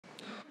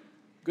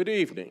Good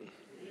evening.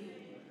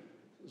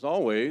 As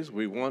always,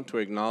 we want to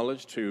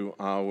acknowledge to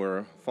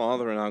our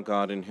Father and our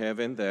God in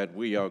heaven that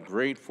we are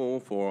grateful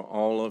for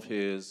all of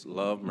his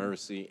love,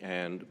 mercy,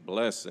 and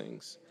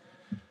blessings.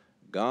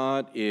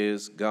 God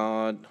is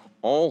God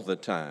all the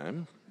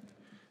time,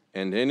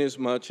 and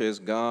inasmuch as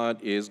God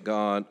is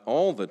God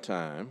all the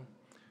time,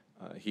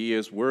 he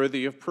is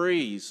worthy of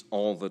praise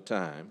all the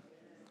time.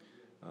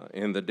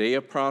 In the day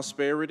of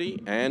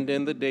prosperity and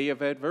in the day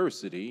of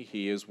adversity,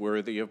 he is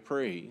worthy of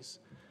praise.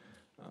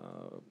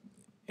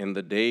 In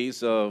the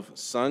days of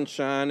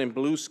sunshine and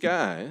blue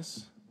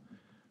skies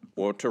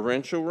or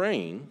torrential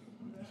rain,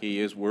 he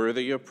is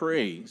worthy of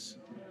praise.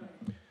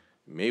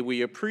 May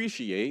we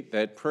appreciate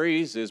that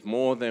praise is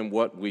more than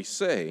what we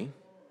say.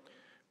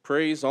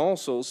 Praise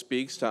also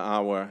speaks to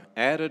our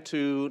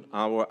attitude,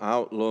 our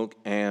outlook,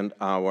 and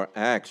our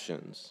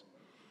actions.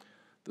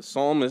 The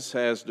psalmist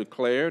has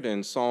declared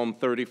in Psalm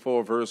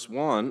 34, verse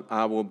 1,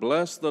 "I will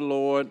bless the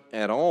Lord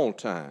at all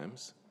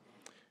times.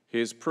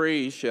 His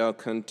praise shall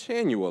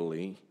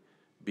continually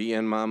be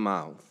in my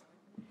mouth."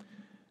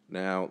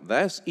 Now,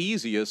 that's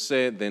easier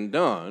said than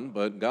done,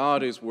 but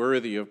God is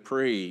worthy of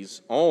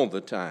praise all the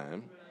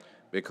time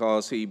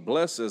because he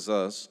blesses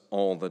us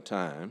all the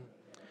time.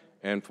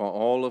 And for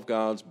all of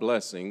God's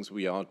blessings,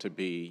 we ought to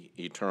be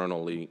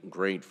eternally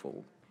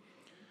grateful.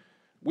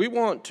 We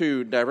want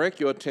to direct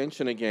your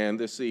attention again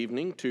this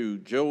evening to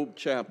Job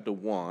chapter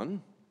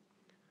 1.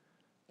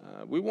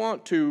 We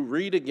want to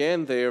read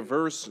again there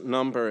verse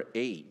number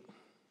 8.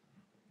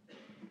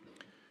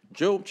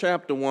 Job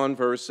chapter 1,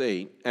 verse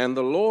 8, "And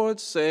the Lord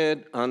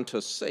said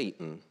unto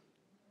Satan,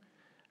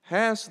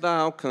 Hast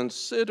thou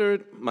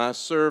considered my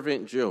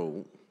servant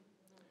Job,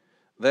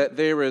 that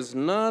there is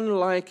none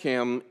like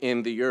him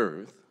in the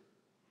earth,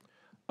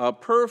 a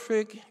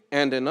perfect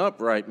and an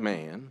upright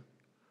man,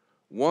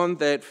 one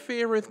that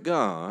feareth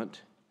God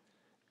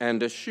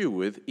and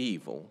escheweth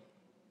evil?"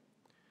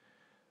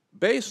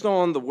 Based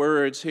on the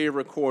words here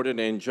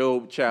recorded in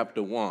Job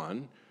chapter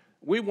 1,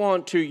 we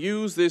want to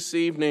use this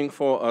evening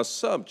for a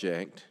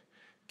subject,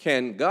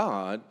 Can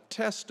God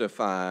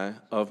Testify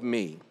of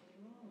Me?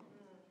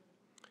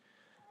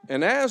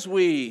 And as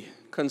we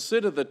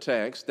consider the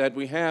text that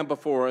we have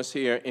before us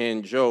here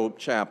in Job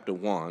chapter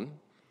 1,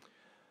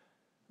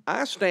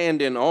 I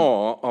stand in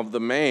awe of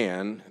the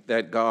man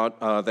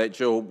that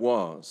Job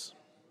was.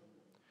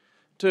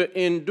 To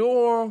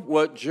endure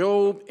what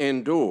Job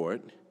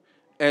endured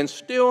and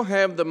still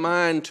have the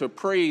mind to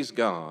praise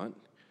God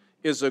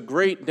is a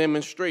great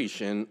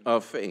demonstration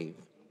of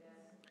faith.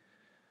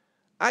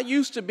 I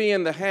used to be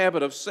in the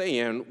habit of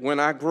saying, when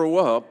I grow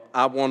up,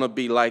 I want to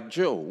be like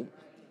Job.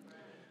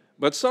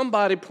 But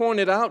somebody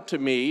pointed out to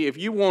me, if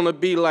you want to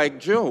be like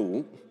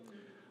Job,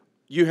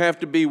 you have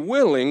to be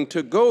willing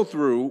to go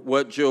through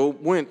what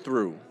Job went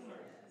through.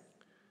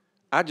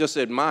 I just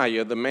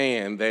admire the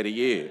man that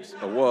he is,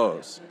 or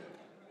was.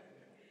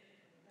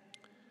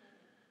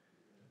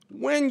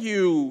 When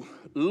you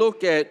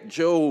look at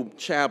Job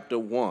chapter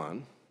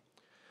 1,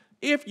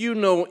 if you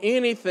know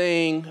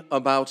anything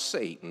about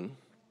Satan,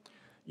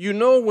 you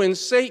know when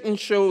Satan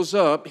shows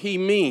up, he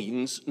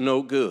means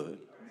no good.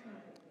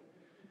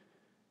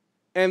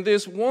 And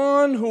this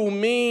one who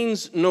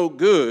means no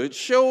good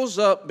shows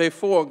up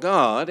before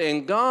God,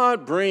 and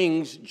God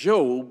brings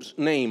Job's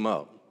name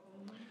up.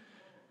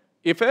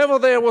 If ever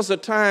there was a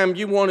time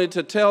you wanted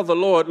to tell the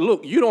Lord,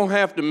 look, you don't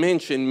have to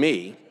mention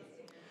me,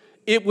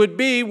 it would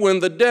be when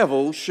the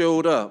devil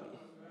showed up.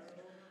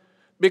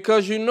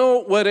 Because you know,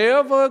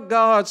 whatever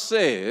God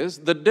says,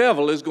 the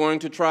devil is going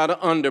to try to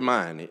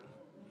undermine it.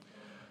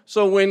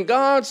 So when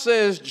God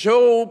says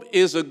Job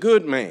is a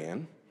good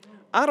man,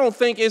 I don't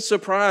think it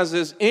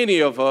surprises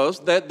any of us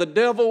that the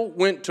devil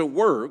went to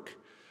work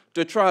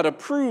to try to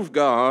prove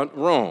God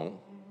wrong.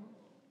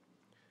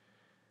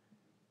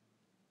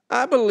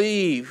 I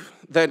believe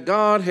that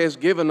God has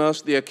given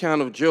us the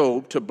account of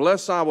Job to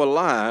bless our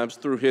lives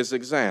through his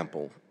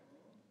example.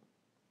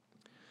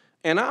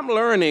 And I'm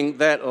learning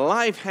that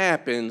life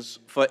happens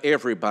for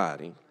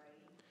everybody.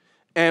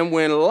 And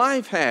when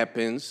life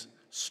happens,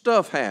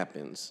 stuff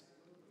happens.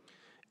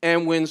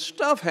 And when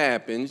stuff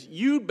happens,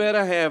 you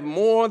better have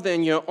more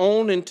than your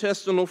own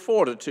intestinal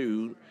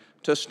fortitude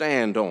to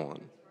stand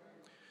on.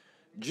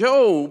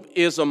 Job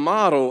is a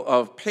model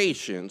of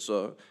patience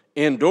or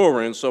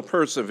endurance or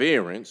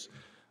perseverance.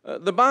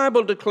 The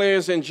Bible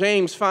declares in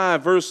James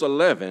 5, verse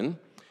 11,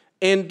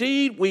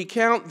 "Indeed, we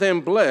count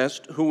them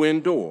blessed who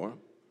endure.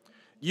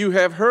 You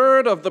have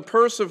heard of the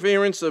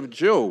perseverance of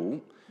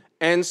Job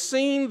and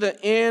seen the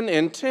end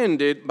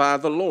intended by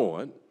the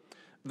Lord,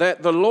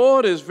 that the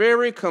Lord is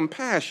very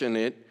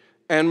compassionate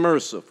and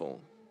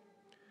merciful."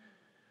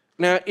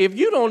 Now, if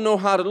you don't know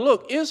how to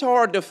look, it's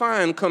hard to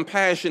find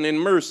compassion and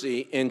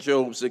mercy in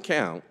Job's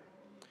account.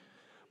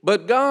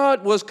 But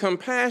God was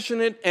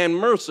compassionate and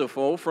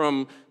merciful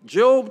from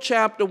Job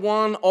chapter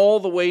 1 all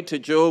the way to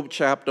Job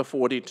chapter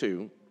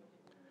 42.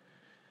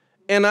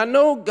 And I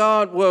know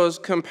God was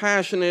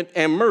compassionate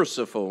and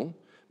merciful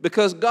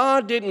because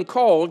God didn't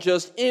call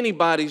just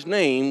anybody's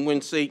name when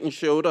Satan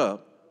showed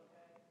up.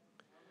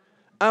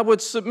 I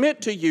would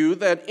submit to you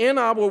that in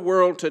our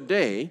world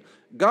today,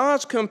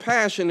 God's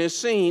compassion is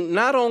seen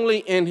not only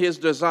in his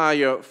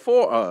desire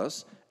for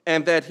us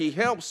and that he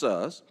helps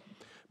us,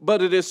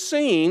 but it is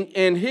seen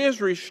in his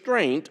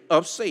restraint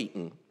of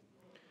Satan.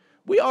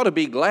 We ought to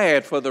be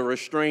glad for the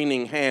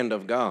restraining hand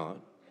of God.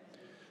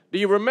 Do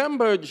you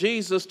remember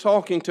Jesus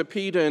talking to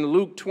Peter in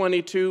Luke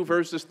 22,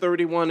 verses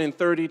 31 and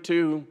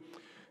 32?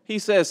 He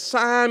says,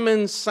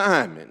 Simon,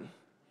 Simon,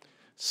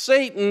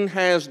 Satan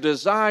has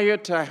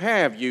desired to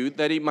have you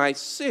that he might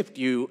sift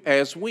you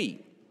as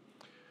wheat.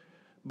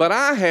 But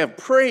I have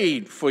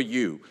prayed for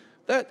you.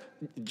 That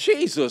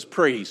Jesus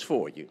prays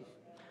for you.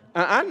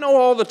 I know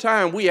all the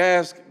time we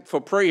ask for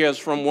prayers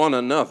from one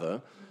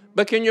another,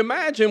 but can you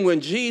imagine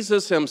when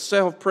Jesus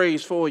himself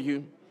prays for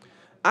you?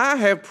 I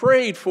have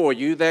prayed for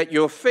you that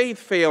your faith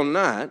fail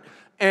not,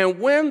 and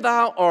when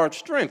thou art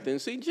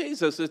strengthened, see,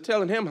 Jesus is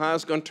telling him how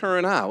it's going to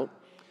turn out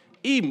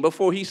even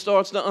before he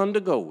starts to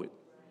undergo it.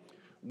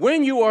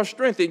 When you are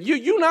strengthened,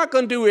 you're not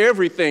going to do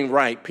everything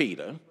right,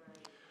 Peter,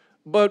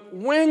 but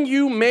when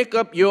you make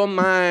up your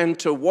mind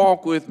to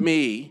walk with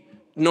me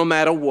no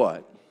matter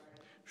what,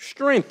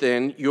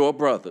 strengthen your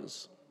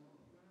brothers.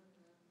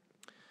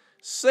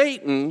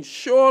 Satan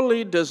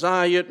surely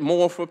desired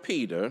more for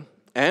Peter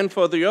and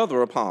for the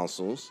other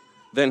apostles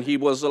than he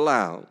was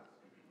allowed.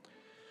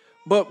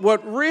 But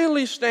what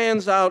really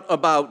stands out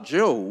about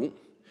Job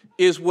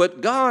is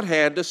what God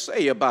had to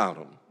say about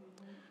him.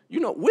 You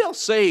know, we'll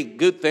say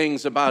good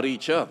things about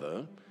each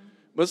other,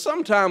 but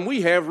sometimes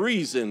we have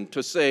reason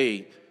to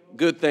say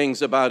good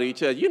things about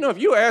each other. You know, if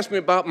you ask me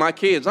about my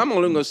kids, I'm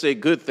only going to say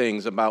good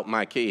things about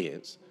my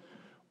kids,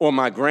 or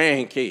my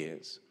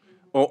grandkids,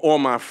 or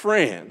my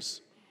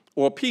friends,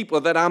 or people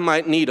that I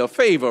might need a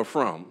favor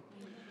from.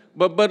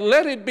 But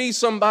let it be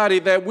somebody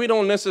that we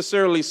don't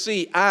necessarily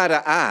see eye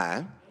to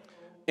eye,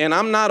 and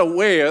I'm not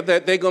aware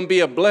that they're going to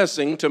be a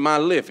blessing to my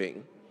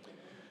living.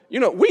 You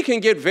know, we can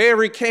get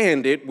very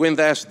candid when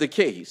that's the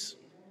case.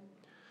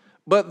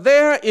 But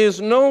there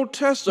is no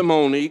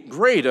testimony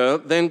greater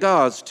than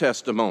God's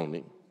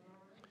testimony.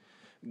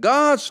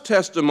 God's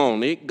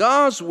testimony,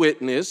 God's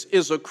witness,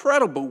 is a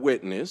credible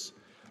witness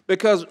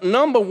because,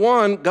 number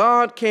one,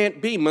 God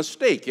can't be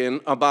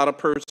mistaken about a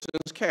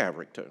person's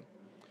character.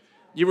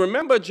 You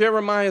remember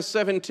Jeremiah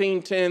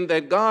 17:10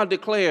 that God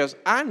declares,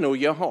 I know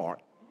your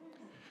heart.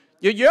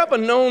 You ever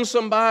known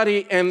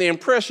somebody and the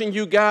impression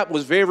you got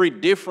was very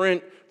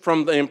different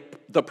from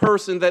the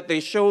person that they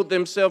showed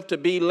themselves to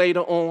be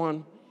later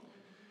on?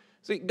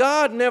 See,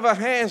 God never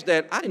has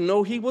that. I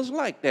know he was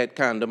like that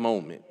kind of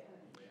moment.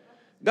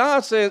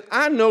 God says,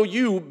 I know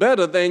you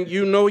better than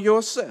you know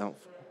yourself.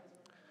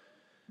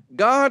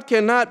 God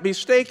cannot be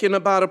mistaken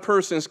about a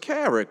person's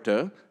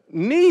character,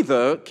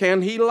 neither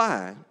can he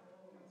lie.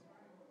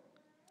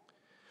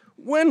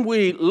 When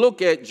we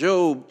look at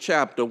Job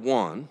chapter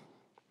 1,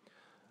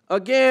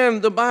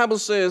 again, the Bible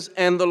says,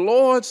 and the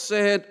Lord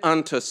said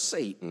unto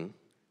Satan,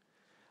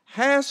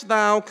 hast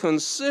thou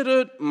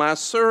considered my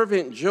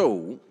servant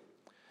Job,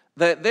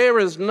 that there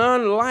is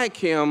none like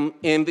him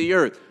in the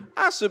earth?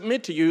 I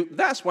submit to you,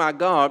 that's why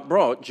God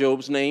brought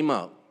Job's name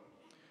up.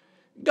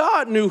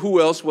 God knew who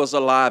else was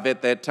alive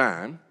at that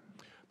time.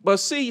 But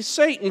see,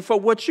 Satan, for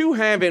what you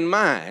have in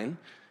mind,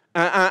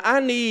 I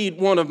need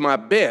one of my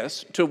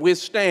best to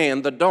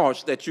withstand the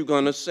darts that you're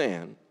going to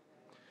send.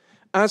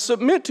 I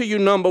submit to you,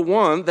 number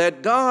one,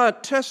 that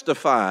God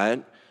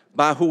testified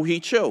by who he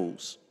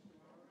chose.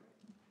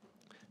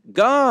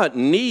 God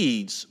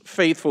needs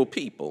faithful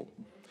people.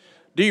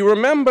 Do you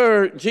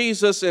remember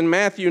Jesus in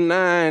Matthew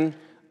 9,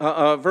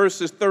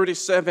 verses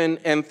 37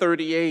 and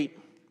 38?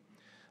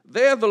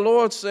 There the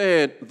Lord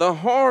said, the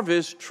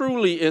harvest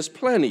truly is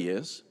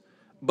plenteous,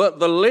 but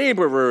the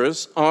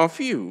laborers are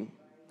few.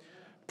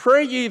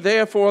 Pray ye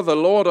therefore the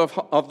Lord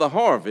of the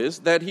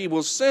harvest, that he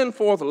will send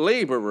forth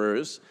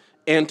laborers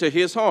into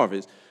his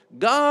harvest.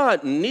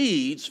 God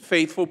needs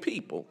faithful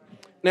people.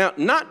 Now,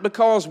 not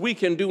because we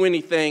can do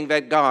anything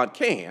that God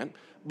can,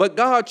 but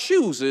God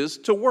chooses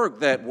to work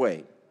that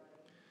way.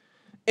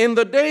 In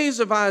the days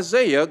of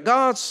Isaiah,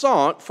 God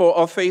sought for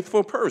a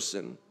faithful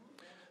person.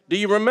 Do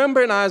you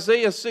remember in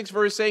Isaiah 6,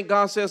 verse 8,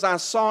 God says, I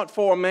sought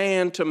for a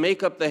man to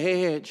make up the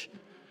hedge,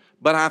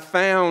 but I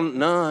found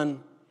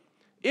none.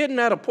 Isn't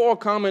that a poor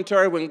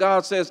commentary when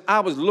God says, I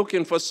was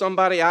looking for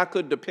somebody I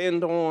could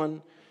depend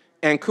on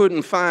and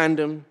couldn't find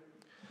him?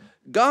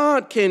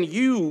 God can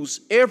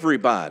use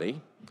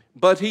everybody,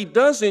 but he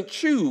doesn't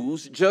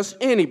choose just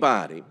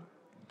anybody.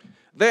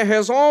 There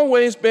has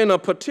always been a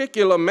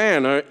particular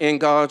manner in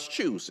God's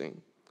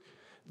choosing.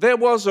 There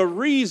was a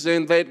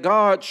reason that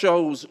God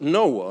chose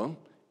Noah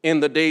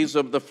in the days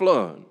of the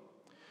flood.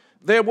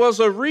 There was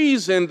a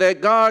reason that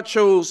God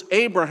chose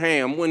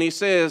Abraham when he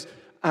says,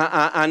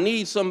 I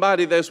need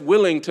somebody that's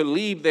willing to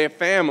leave their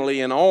family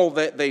and all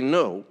that they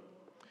know.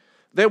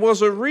 There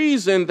was a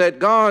reason that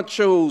God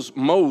chose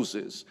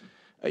Moses,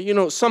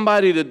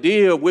 somebody to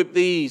deal with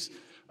these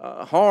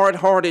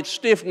hard-hearted,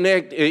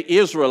 stiff-necked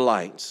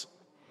Israelites.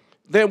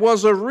 There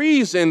was a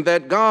reason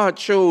that God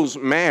chose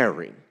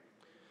Mary.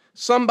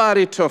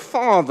 somebody to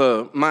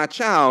father my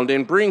child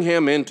and bring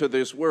him into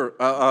this world,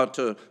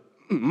 to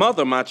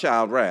mother my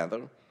child,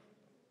 rather,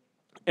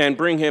 and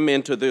bring him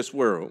into this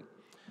world.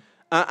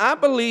 I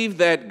believe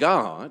that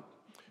God,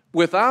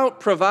 without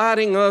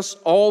providing us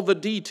all the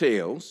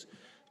details,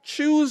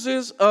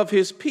 chooses of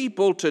his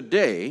people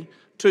today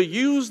to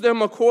use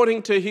them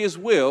according to his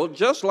will,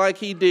 just like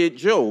he did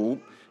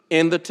Job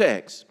in the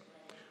text.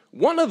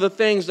 One of the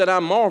things that I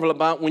marvel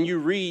about when you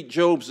read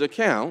Job's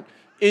account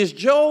is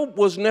Job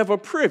was never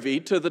privy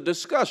to the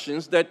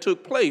discussions that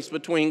took place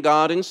between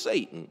God and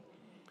Satan.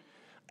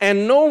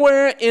 And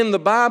nowhere in the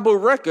Bible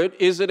record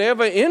is it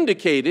ever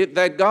indicated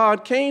that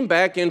God came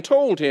back and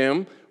told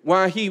him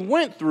why he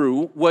went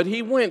through what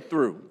he went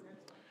through.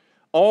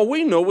 All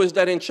we know is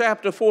that in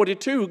chapter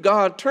 42,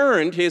 God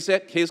turned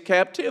his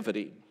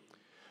captivity.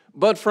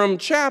 But from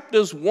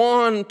chapters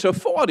 1 to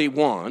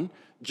 41,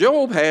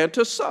 Job had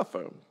to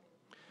suffer.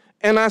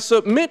 And I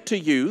submit to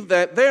you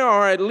that there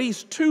are at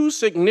least two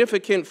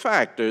significant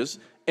factors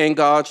in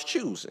God's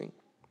choosing.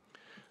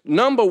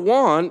 Number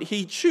one,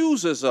 he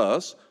chooses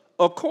us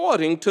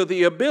according to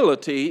the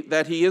ability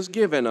that he has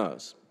given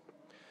us.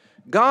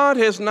 God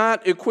has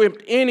not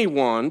equipped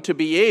anyone to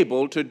be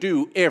able to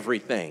do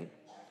everything.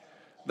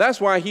 That's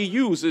why he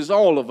uses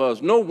all of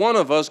us. No one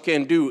of us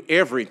can do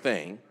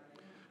everything,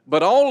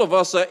 but all of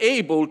us are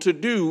able to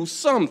do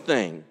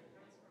something.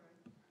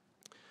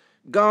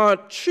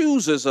 God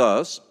chooses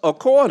us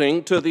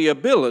according to the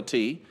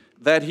ability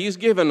that he's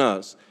given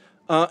us.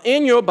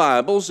 In your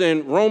Bibles,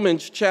 in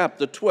Romans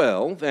chapter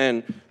 12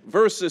 and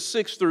verses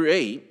 6 through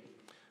 8,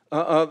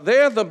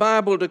 there the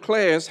Bible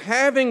declares,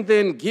 having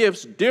then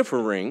gifts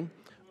differing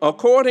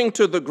according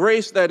to the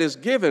grace that is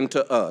given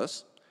to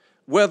us,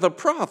 whether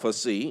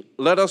prophecy,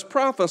 let us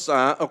prophesy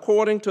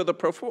according to the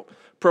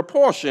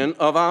proportion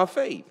of our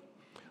faith,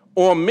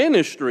 or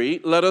ministry,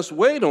 let us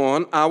wait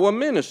on our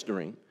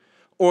ministering,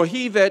 or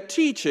he that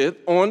teacheth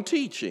on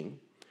teaching,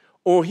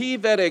 or he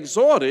that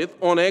exhorteth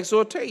on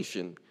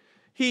exhortation.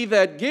 He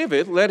that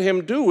giveth, let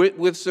him do it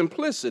with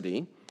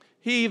simplicity.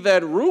 He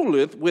that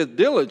ruleth with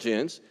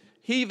diligence,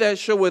 he that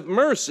showeth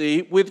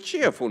mercy with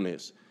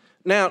cheerfulness.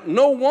 Now,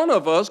 no one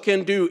of us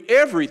can do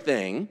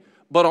everything,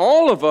 but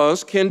all of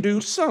us can do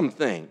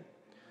something.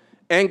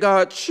 And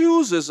God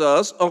chooses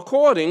us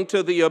according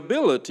to the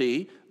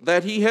ability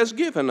that he has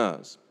given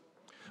us.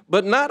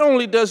 But not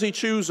only does he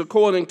choose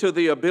according to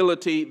the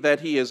ability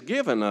that he has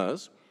given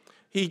us,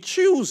 he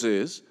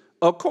chooses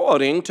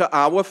according to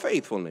our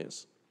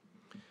faithfulness.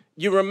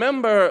 You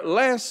remember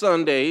last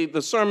Sunday,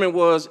 the sermon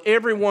was,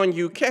 everyone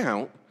you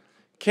count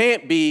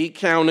can't be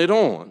counted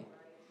on.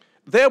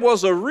 There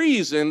was a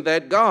reason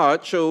that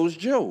God chose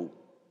Job.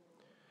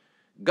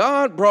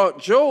 God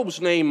brought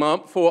Job's name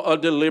up for a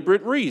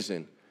deliberate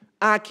reason.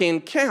 I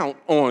can count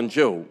on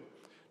Job.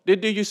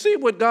 Did you see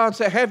what God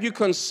said? Have you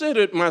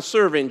considered my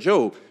servant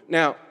Job?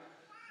 Now,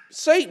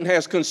 Satan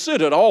has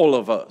considered all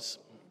of us.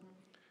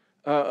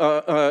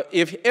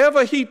 If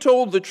ever he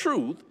told the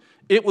truth,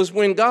 it was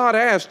when God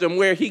asked him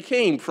where he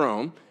came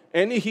from,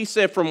 and he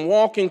said from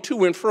walking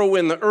to and fro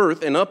in the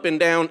earth and up and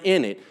down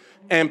in it.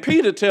 And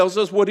Peter tells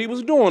us what he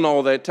was doing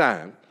all that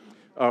time.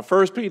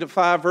 1 Peter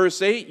 5, verse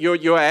 8,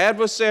 your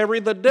adversary,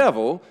 the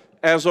devil,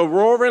 as a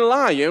roaring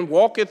lion,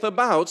 walketh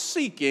about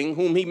seeking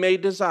whom he may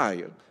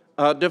devour.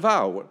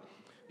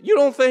 You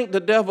don't think the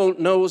devil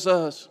knows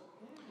us?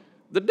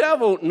 The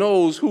devil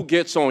knows who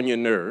gets on your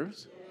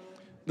nerves.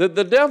 The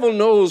devil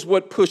knows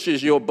what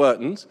pushes your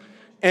buttons,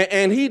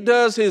 and he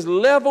does his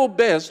level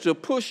best to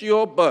push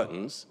your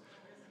buttons.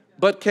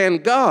 But can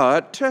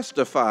God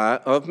testify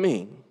of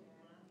me?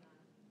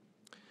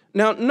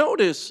 Now,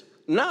 notice,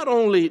 not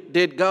only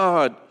did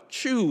God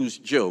choose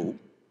Job,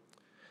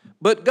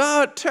 but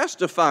God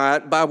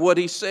testified by what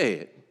he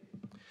said.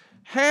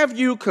 Have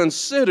you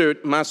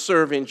considered my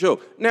servant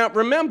Job? Now,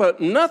 remember,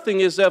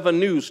 nothing is ever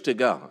news to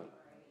God.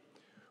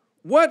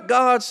 What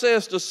God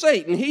says to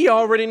Satan, he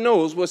already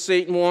knows what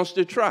Satan wants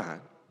to try.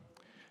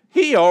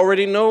 He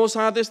already knows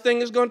how this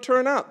thing is going to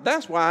turn out.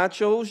 That's why I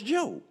chose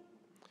Job.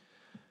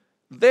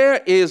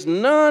 There is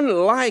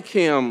none like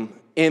him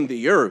in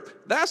the earth.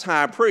 That's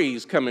high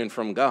praise coming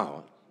from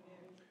God.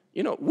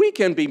 You know, we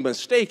can be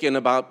mistaken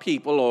about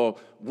people or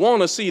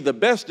want to see the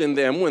best in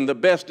them when the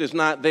best is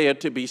not there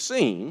to be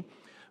seen.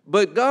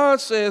 But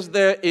God says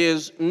there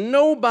is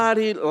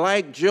nobody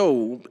like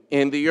Job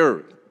in the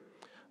earth.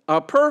 A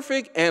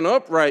perfect and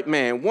upright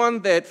man, one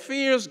that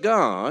fears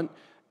God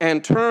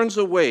and turns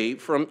away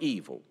from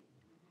evil.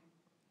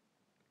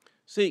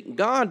 See,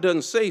 God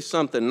doesn't say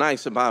something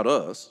nice about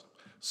us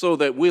so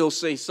that we'll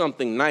say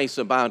something nice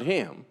about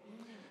him.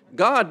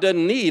 God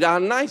doesn't need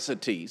our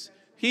niceties.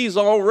 He's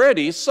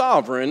already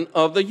sovereign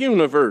of the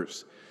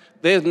universe.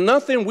 There's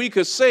nothing we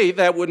could say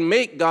that would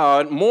make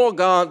God more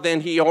God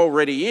than he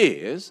already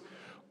is,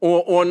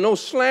 or no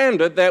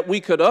slander that we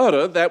could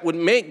utter that would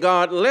make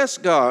God less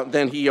God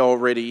than he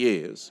already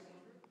is.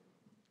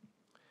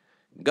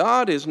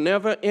 God is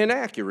never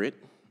inaccurate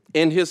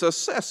in his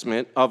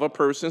assessment of a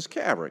person's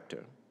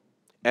character,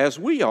 as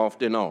we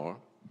often are.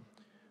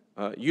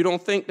 You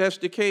don't think that's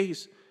the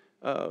case?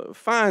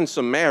 find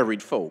some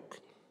married folk.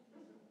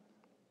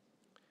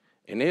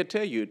 And they'll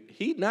tell you,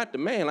 he's not the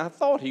man I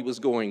thought he was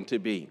going to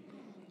be.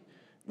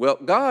 Well,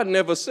 God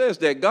never says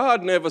that.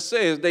 God never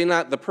says they're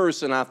not the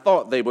person I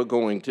thought they were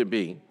going to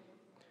be.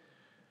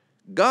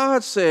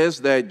 God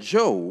says that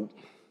Job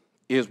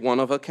is one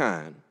of a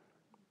kind.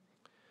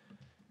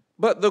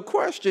 But the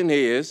question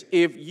is,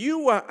 if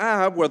you or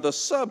I were the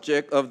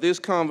subject of this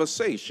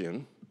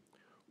conversation,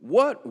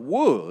 what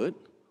would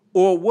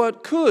or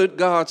what could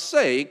God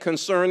say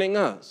concerning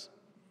us?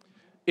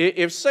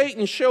 If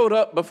Satan showed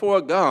up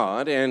before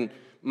God and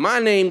my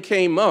name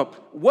came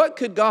up, what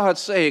could God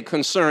say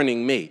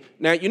concerning me?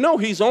 Now, you know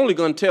he's only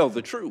going to tell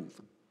the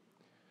truth.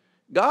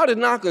 God is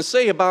not going to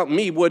say about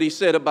me what he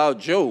said about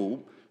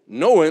Job,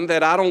 knowing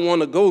that I don't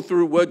want to go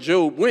through what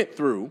Job went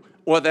through,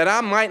 or that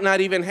I might not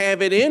even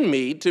have it in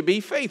me to be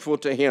faithful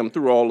to him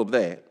through all of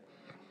that.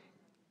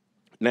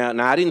 Now,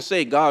 I didn't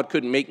say God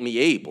couldn't make me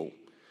able.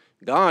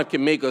 God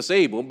can make us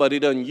able, but he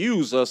doesn't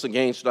use us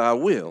against our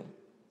will.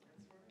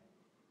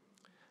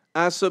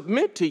 I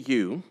submit to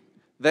you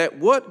that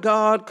what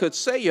God could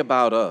say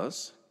about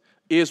us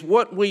is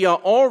what we are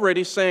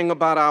already saying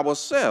about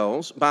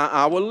ourselves by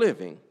our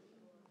living.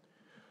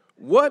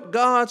 What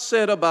God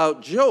said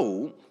about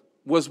Job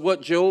was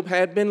what Job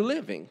had been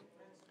living,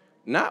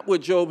 not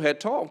what Job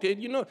had talked.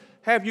 You know,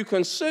 have you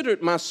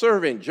considered my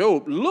servant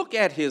Job? Look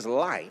at his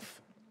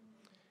life.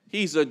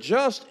 He's a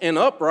just and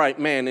upright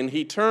man, and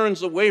he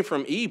turns away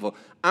from evil.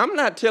 I'm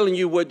not telling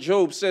you what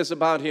Job says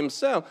about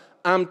himself.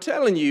 I'm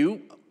telling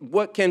you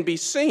what can be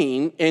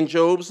seen in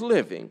Job's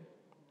living.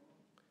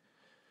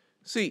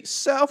 See,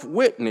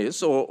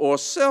 self-witness or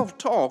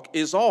self-talk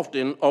is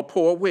often a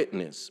poor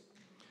witness.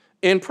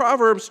 In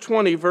Proverbs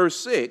 20, verse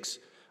 6,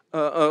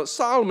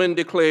 Solomon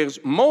declares,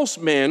 most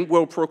men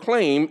will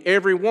proclaim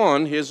every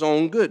one his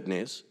own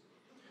goodness,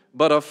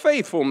 but a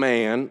faithful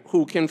man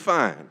who can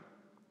find.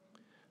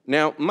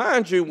 Now,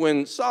 mind you,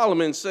 when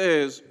Solomon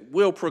says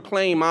we'll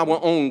proclaim our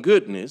own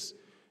goodness,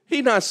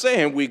 he's not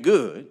saying we're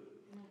good.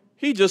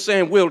 He's just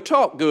saying we'll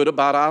talk good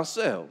about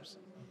ourselves.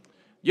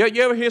 You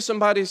ever hear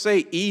somebody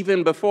say,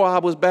 even before I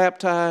was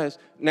baptized?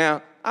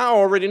 Now, I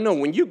already know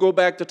when you go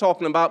back to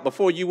talking about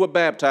before you were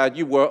baptized,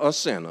 you were a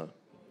sinner.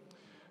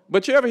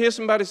 But you ever hear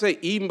somebody say,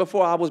 even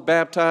before I was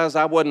baptized,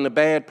 I wasn't a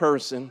bad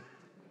person?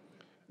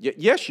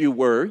 Yes, you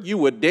were. You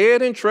were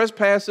dead in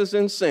trespasses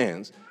and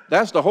sins.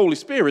 That's the Holy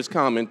Spirit's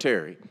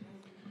commentary.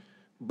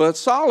 But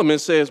Solomon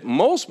says,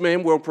 most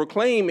men will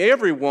proclaim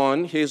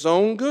everyone his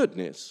own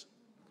goodness,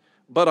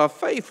 but a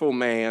faithful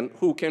man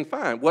who can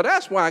find. Well,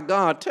 that's why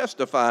God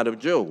testified of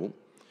Job.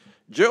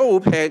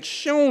 Job had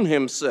shown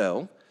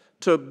himself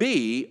to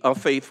be a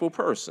faithful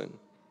person.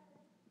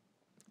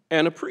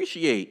 And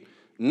appreciate,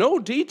 no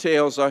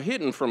details are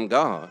hidden from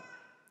God.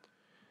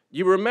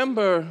 You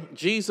remember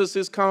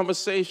Jesus'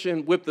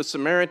 conversation with the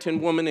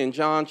Samaritan woman in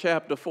John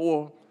chapter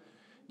 4?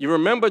 You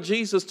remember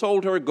Jesus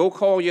told her, go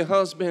call your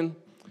husband?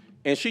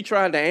 And she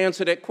tried to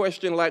answer that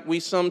question like we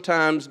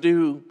sometimes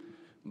do,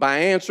 by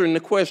answering the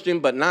question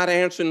but not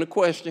answering the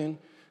question,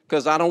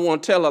 because I don't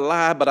want to tell a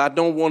lie, but I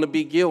don't want to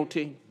be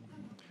guilty.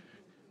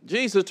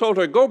 Jesus told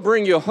her, go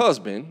bring your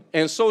husband.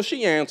 And so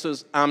she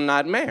answers, I'm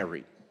not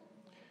married.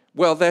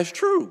 Well, that's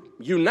true.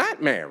 You're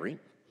not married,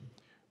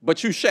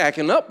 but you're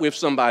shacking up with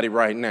somebody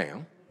right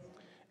now.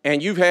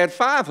 And you've had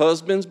 5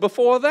 husbands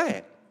before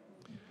that.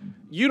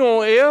 You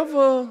don't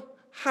ever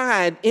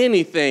hide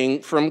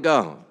anything from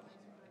God.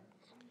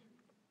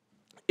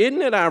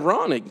 Isn't it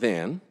ironic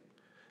then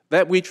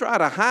that we try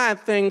to hide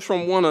things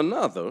from one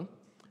another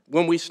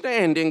when we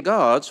stand in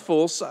God's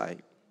full sight?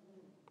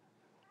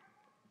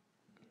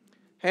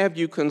 Have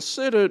you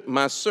considered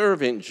my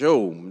servant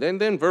Job?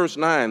 And then verse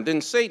 9, then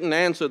Satan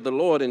answered the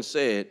Lord and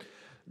said,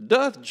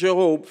 doth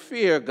Job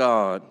fear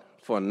God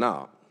for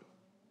naught?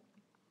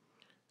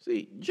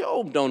 See,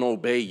 Job don't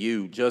obey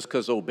you just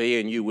because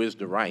obeying you is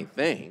the right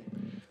thing.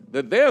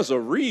 That there's a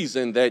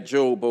reason that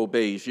Job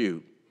obeys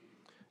you.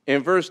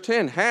 In verse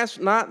 10,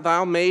 hast not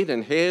thou made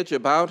an hedge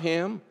about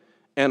him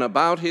and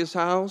about his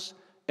house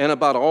and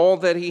about all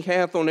that he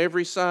hath on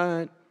every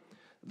side?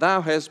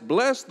 Thou hast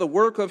blessed the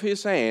work of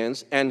his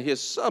hands, and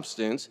his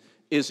substance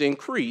is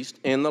increased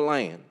in the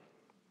land.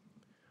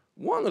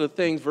 One of the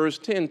things verse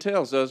 10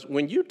 tells us,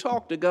 when you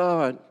talk to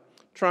God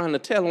trying to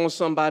tell on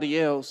somebody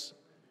else,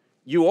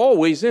 you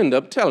always end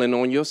up telling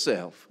on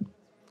yourself.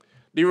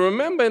 Do you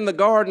remember in the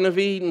Garden of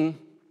Eden,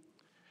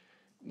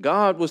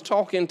 God was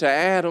talking to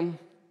Adam,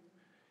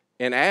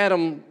 and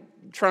Adam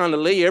trying to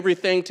lay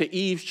everything to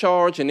Eve's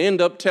charge and end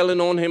up telling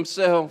on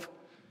himself?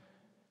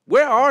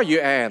 Where are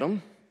you,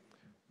 Adam?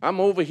 I'm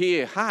over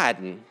here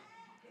hiding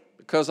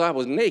because I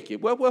was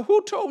naked. Well,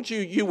 who told you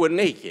you were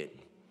naked?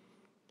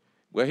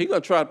 Well, he's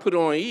going to try to put it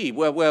on Eve.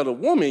 Well, the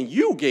woman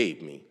you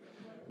gave me.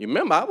 You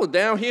remember, I was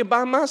down here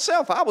by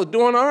myself. I was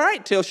doing all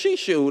right till she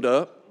showed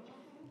up.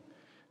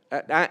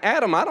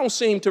 Adam, I don't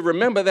seem to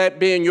remember that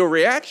being your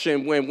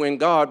reaction when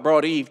God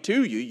brought Eve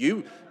to you.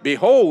 You,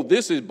 behold,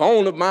 this is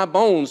bone of my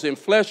bones and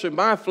flesh of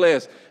my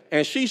flesh,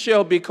 and she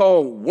shall be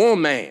called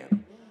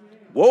woman.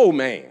 Whoa,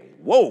 man.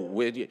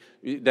 whoa,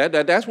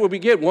 that's where we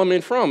get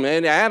woman from.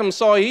 And Adam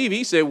saw Eve,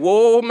 he said,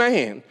 whoa,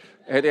 man.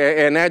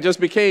 And that just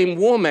became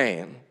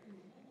woman.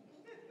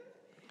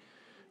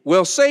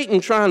 Well,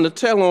 Satan trying to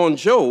tell on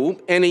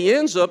Job, and he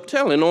ends up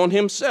telling on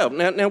himself.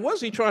 Now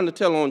what's he trying to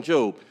tell on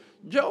Job?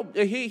 Job,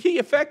 he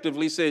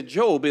effectively said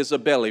Job is a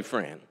belly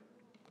friend.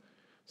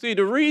 See,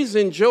 the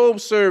reason Job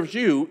serves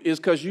you is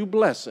because you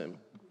bless him.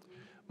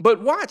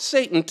 But watch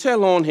Satan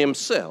tell on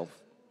himself.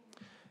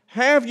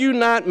 Have you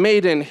not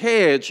made an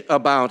hedge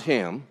about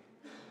him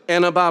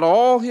and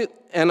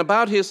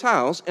about his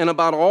house and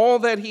about all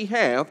that he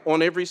hath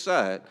on every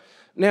side?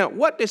 Now,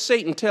 what did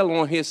Satan tell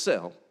on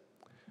himself?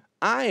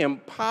 I am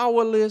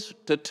powerless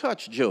to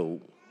touch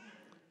Job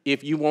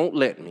if you won't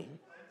let me.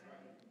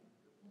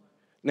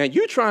 Now,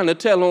 you're trying to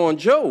tell on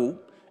Job,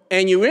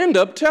 and you end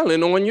up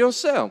telling on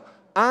yourself.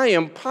 I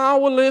am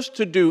powerless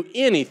to do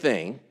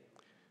anything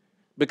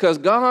because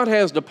God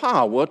has the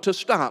power to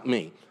stop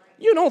me.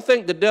 You don't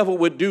think the devil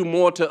would do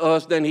more to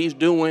us than he's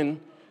doing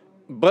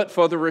but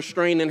for the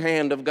restraining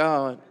hand of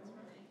God?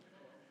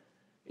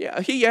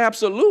 Yeah, he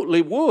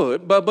absolutely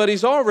would, but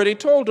he's already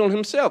told on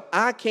himself,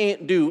 I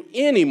can't do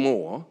any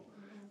more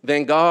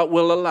than God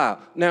will allow.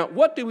 Now,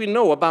 what do we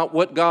know about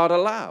what God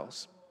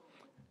allows?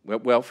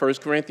 Well, 1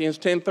 Corinthians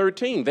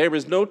 10:13, there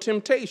is no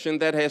temptation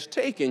that has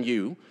taken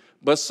you,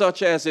 but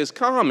such as is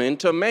common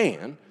to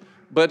man.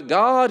 But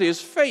God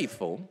is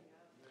faithful,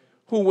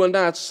 who will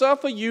not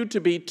suffer you to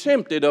be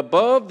tempted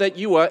above that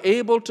you are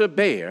able to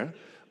bear,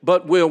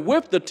 but will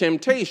with the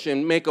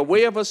temptation make a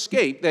way of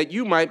escape that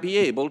you might be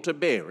able to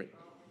bear it.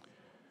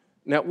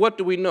 Now, what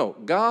do we know?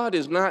 God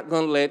is not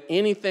going to let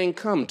anything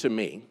come to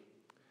me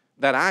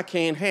that I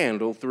can't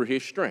handle through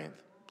his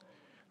strength.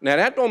 Now,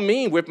 that don't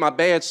mean with my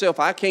bad self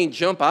I can't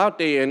jump out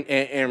there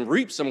and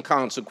reap some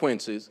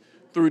consequences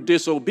through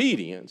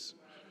disobedience.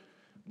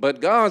 But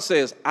God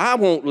says, I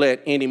won't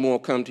let any more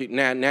come to you.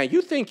 Now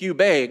you think you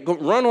bad, go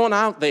run on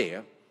out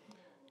there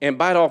and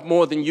bite off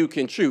more than you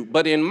can chew.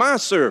 But in my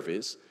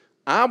service,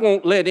 I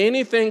won't let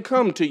anything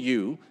come to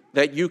you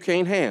that you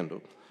can't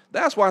handle.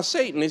 That's why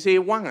Satan is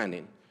here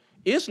whining.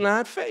 It's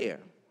not fair.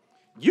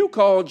 You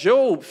call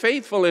Job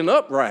faithful and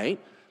upright,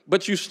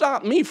 but you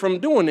stop me from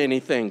doing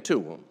anything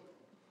to him.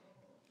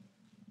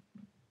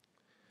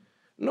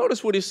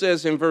 Notice what he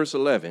says in verse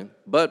 11.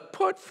 But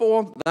put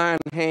forth thine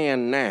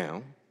hand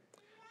now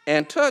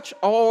and touch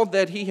all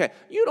that he had.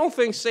 You don't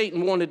think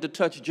Satan wanted to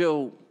touch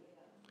Job,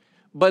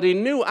 but he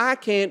knew I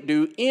can't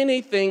do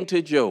anything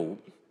to Job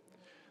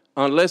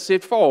unless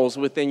it falls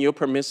within your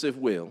permissive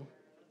will.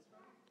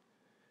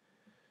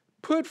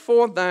 Put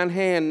forth thine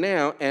hand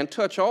now and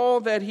touch all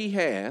that he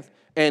hath,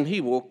 and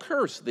he will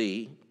curse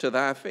thee to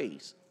thy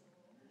face.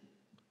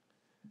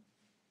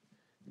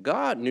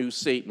 God knew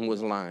Satan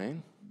was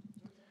lying.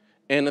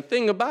 And the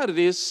thing about it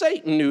is,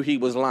 Satan knew he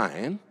was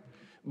lying,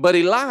 but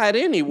he lied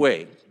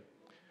anyway.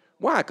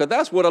 Why? Because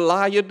that's what a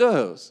liar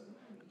does.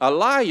 A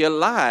liar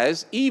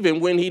lies even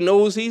when he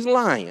knows he's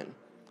lying.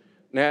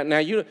 Now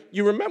you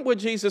remember what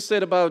Jesus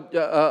said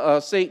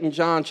about Satan,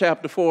 John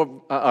chapter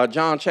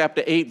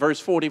 8, verse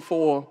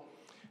 44?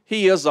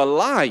 He is a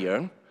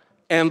liar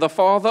and the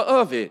father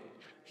of it.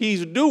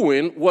 He's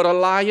doing what a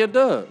liar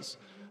does.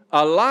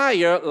 A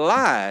liar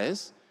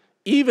lies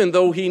even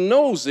though he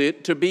knows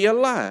it to be a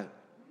lie.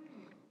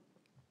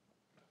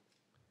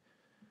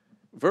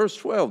 Verse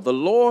 12, the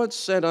Lord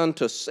said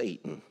unto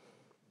Satan.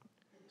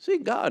 See,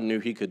 God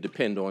knew he could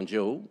depend on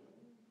Job.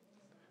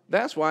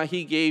 That's why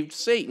he gave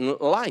Satan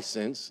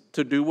license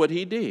to do what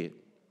he did.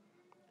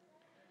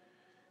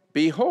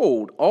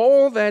 Behold,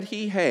 all that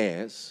he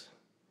has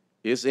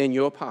is in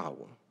your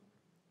power.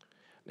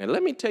 Now,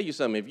 let me tell you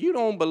something. If you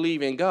don't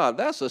believe in God,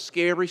 that's a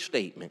scary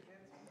statement.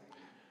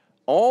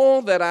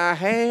 All that I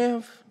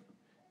have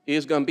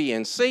is going to be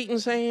in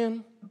Satan's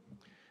hand?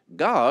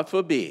 God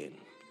forbid.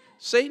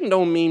 Satan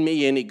don't mean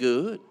me any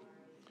good.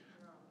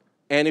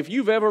 And if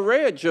you've ever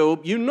read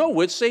Job, you know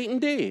what Satan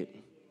did.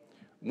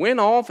 Went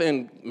off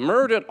and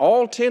murdered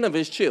all 10 of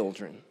his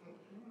children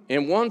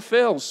in one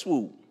fell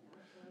swoop.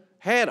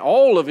 Had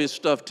all of his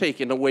stuff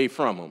taken away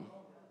from him.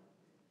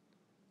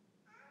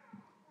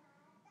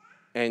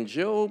 And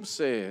Job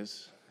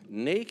says,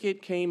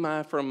 naked came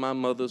I from my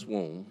mother's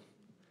womb.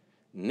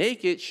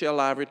 Naked shall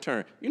I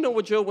return. You know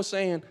what Job was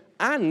saying?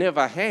 I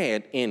never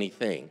had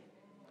anything.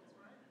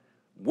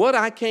 What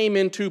I came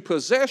into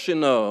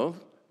possession of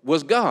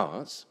was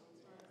God's,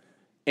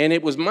 and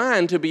it was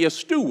mine to be a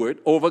steward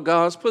over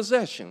God's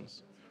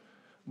possessions.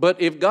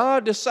 But if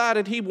God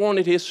decided he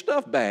wanted his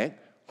stuff back,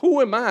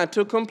 who am I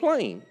to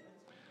complain?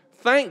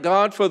 Thank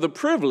God for the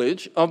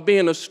privilege of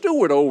being a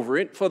steward over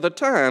it for the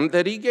time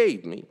that he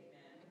gave me.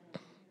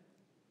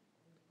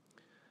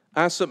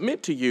 I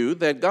submit to you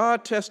that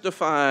God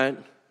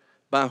testified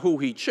by who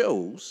he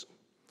chose.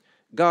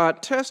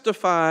 God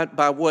testified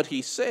by what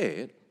he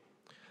said.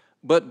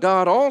 But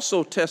God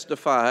also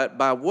testified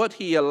by what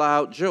he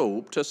allowed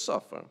Job to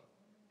suffer.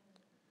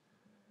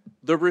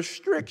 The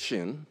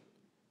restriction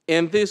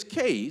in this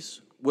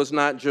case was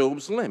not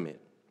Job's limit.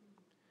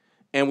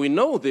 And we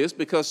know this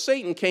because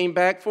Satan came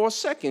back for a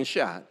second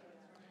shot.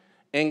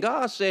 And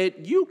God said,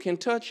 you can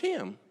touch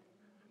him,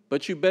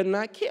 but you better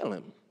not kill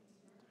him.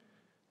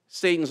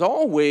 Satan's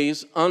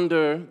always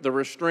under the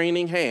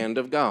restraining hand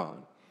of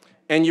God.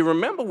 And you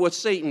remember what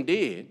Satan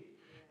did.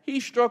 He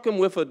struck him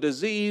with a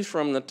disease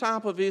from the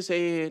top of his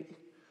head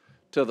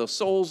to the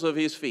soles of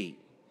his feet.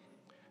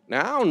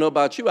 Now, I don't know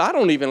about you. I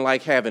don't even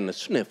like having the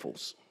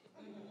sniffles.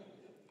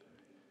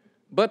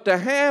 But to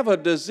have a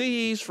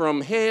disease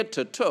from head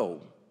to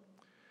toe,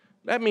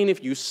 that means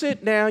if you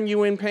sit down,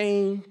 you're in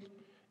pain.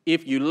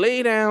 If you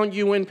lay down,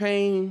 you're in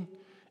pain.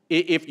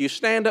 If you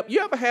stand up,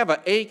 you ever have an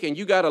ache and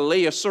you got to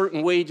lay a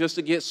certain way just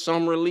to get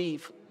some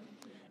relief?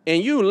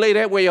 And you lay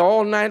that way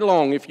all night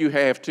long if you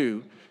have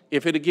to,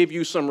 if it'll give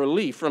you some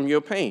relief from your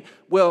pain.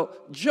 Well,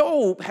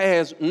 Job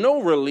has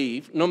no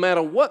relief no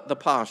matter what the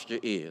posture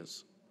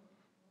is.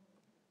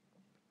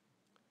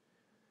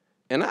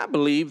 And I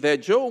believe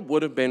that Job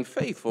would have been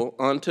faithful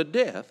unto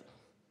death,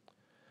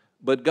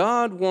 but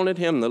God wanted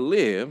him to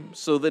live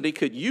so that he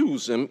could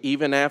use him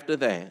even after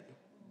that.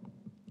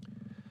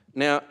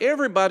 Now,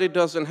 everybody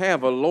doesn't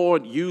have a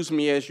Lord, use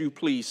me as you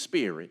please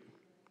spirit.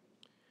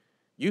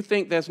 You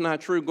think that's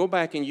not true? Go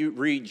back and you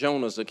read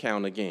Jonah's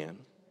account again.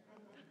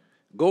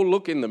 Go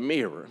look in the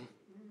mirror.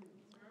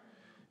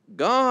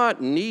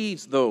 God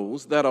needs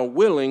those that are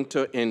willing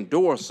to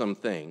endure some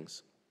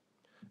things.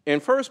 In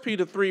 1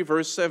 Peter 3,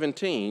 verse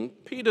 17,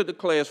 Peter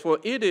declares, for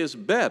it is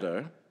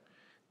better,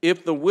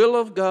 if the will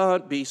of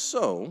God be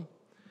so,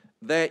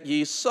 that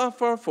ye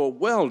suffer for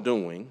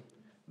well-doing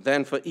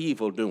than for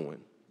evil-doing.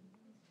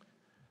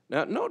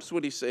 Now, notice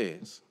what he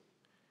says.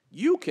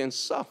 You can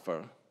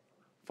suffer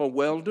for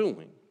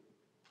well-doing.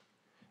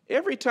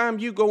 Every time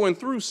you're going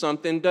through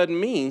something doesn't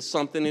mean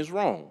something is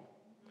wrong.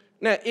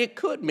 Now, it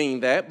could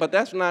mean that, but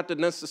that's not the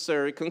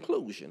necessary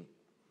conclusion.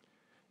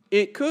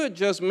 It could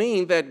just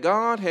mean that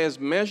God has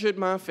measured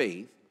my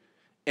faith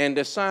and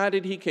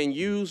decided he can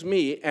use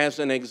me as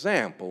an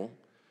example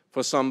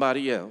for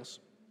somebody else.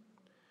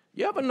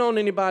 You ever known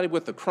anybody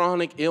with a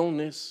chronic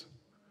illness,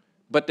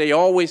 but they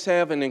always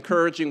have an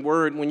encouraging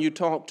word when you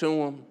talk to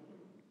them?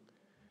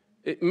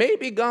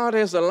 Maybe God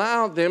has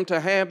allowed them to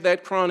have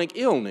that chronic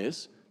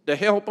illness to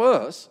help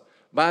us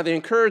by the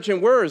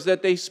encouraging words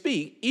that they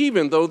speak,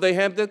 even though they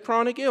have that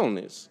chronic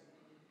illness.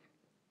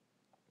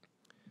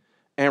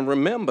 And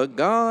remember,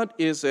 God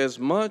is as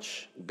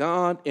much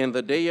God in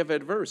the day of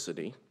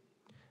adversity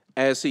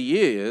as he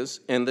is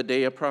in the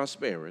day of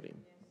prosperity.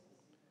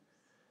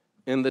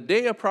 In the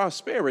day of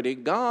prosperity,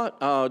 Job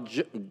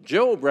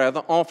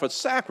offered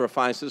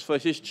sacrifices for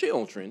his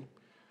children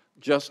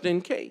just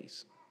in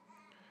case.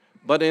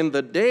 But in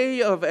the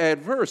day of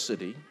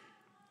adversity,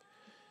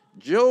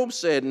 Job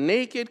said,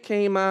 naked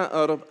came I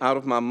out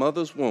of my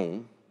mother's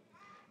womb,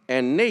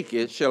 and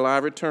naked shall I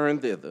return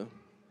thither.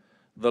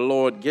 The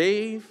Lord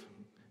gave,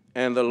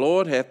 and the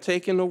Lord hath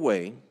taken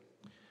away.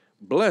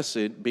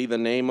 Blessed be the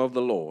name of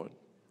the Lord.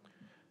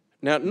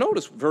 Now,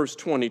 notice verse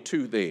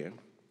 22 there.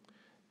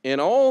 In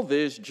all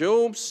this,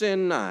 Job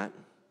sinned not,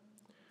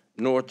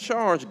 nor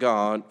charged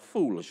God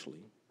foolishly.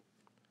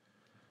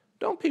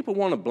 Don't people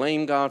want to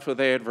blame God for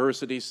their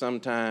adversity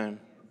sometime?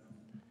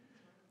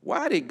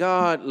 Why did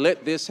God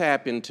let this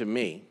happen to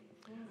me?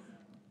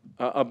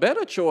 A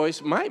better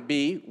choice might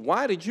be,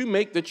 why did you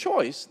make the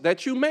choice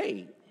that you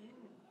made?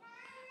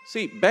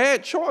 See,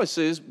 bad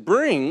choices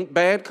bring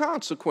bad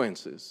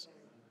consequences.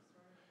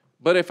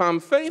 But if I'm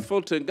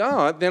faithful to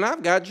God, then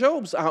I've got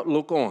Job's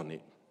outlook on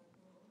it.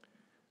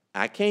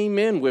 I came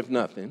in with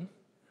nothing.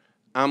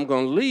 I'm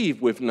going to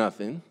leave with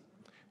nothing.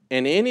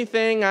 And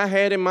anything I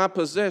had in my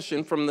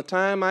possession from the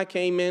time I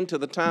came in to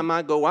the time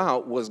I go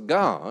out was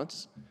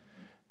God's.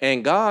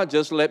 And God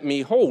just let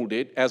me hold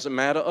it as a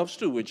matter of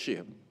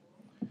stewardship.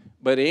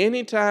 But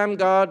anytime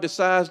God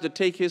decides to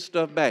take his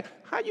stuff back,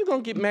 how you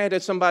going to get mad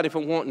at somebody for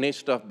wanting their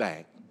stuff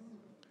back?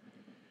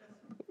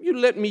 You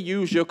let me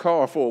use your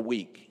car for a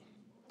week.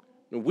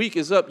 The week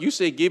is up, you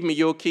say, give me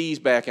your keys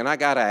back, and I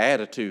got an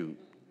attitude.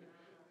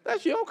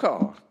 That's your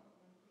car.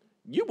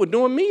 You were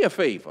doing me a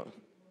favor.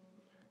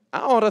 I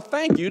ought to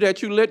thank you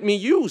that you let me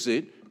use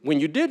it when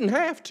you didn't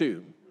have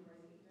to.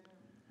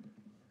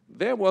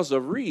 There was a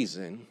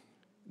reason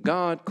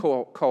God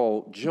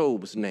called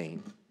Job's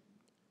name.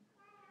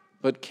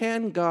 But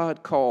can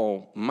God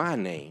call my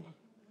name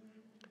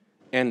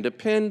and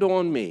depend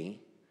on me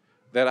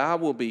that I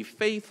will be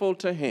faithful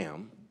to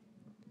him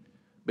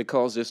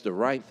because it's the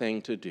right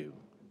thing to do?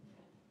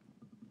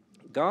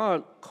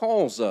 God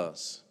calls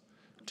us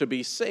to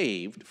be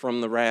saved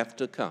from the wrath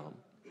to come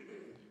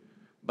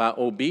by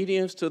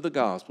obedience to the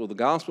gospel. The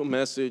gospel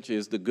message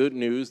is the good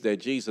news that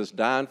Jesus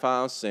died for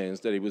our sins,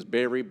 that he was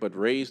buried but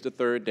raised the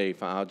third day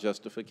for our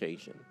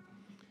justification.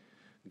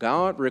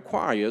 God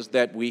requires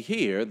that we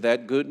hear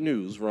that good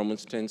news,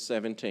 Romans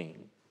 10:17,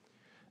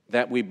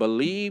 that we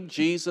believe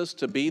Jesus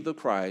to be the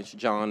Christ,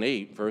 John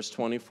 8, verse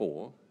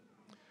 24,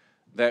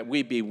 that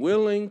we be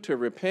willing to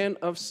repent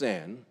of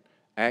sin,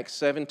 Acts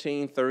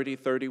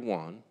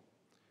 17:30-31,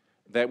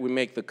 that we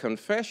make the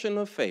confession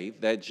of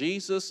faith that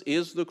Jesus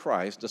is the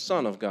Christ, the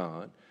Son of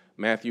God,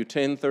 Matthew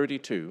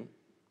 10:32,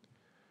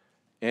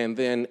 And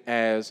then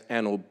as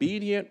an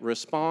obedient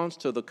response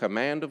to the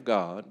command of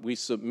God, we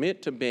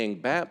submit to being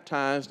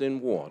baptized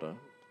in water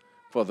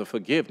for the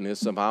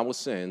forgiveness of our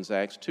sins,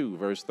 Acts 2,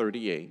 verse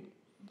 38.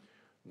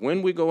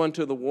 When we go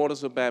into the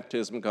waters of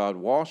baptism, God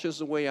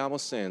washes away our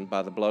sins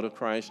by the blood of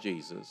Christ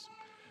Jesus,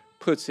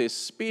 puts his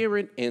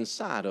Spirit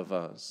inside of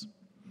us,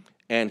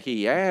 and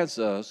he adds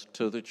us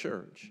to the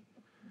church.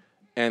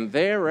 And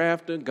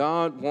thereafter,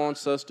 God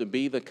wants us to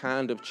be the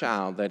kind of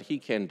child that he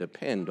can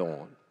depend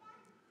on,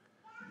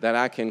 that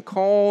I can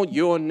call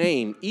your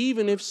name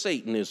even if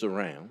Satan is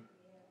around,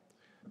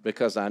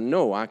 because I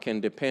know I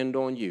can depend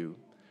on you.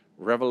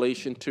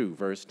 Revelation 2,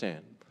 verse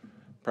 10.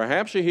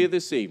 Perhaps you're here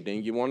this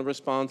evening, you want to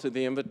respond to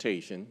the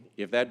invitation.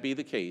 If that be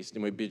the case,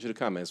 then we bid you to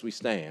come as we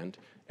stand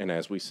and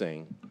as we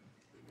sing.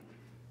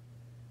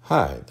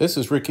 Hi, this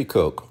is Ricky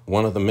Cook,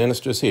 one of the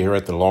ministers here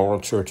at the Laurel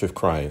Church of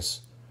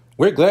Christ.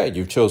 We're glad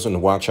you've chosen to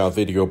watch our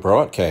video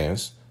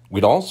broadcast.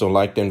 We'd also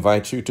like to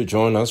invite you to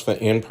join us for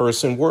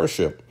in-person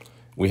worship.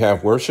 We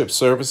have worship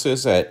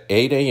services at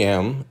 8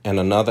 a.m. and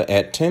another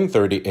at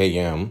 10:30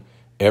 a.m.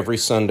 every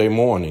Sunday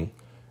morning.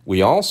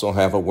 We also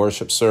have a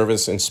worship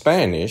service in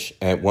Spanish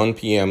at 1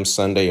 p.m.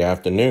 Sunday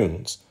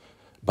afternoons.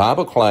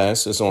 Bible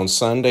class is on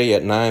Sunday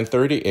at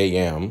 9:30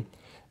 a.m.,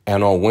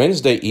 and on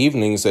Wednesday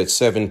evenings at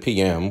 7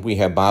 p.m., we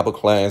have Bible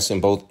class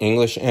in both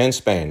English and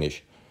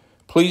Spanish.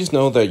 Please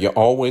know that you're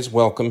always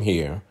welcome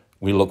here.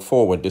 We look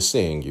forward to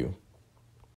seeing you.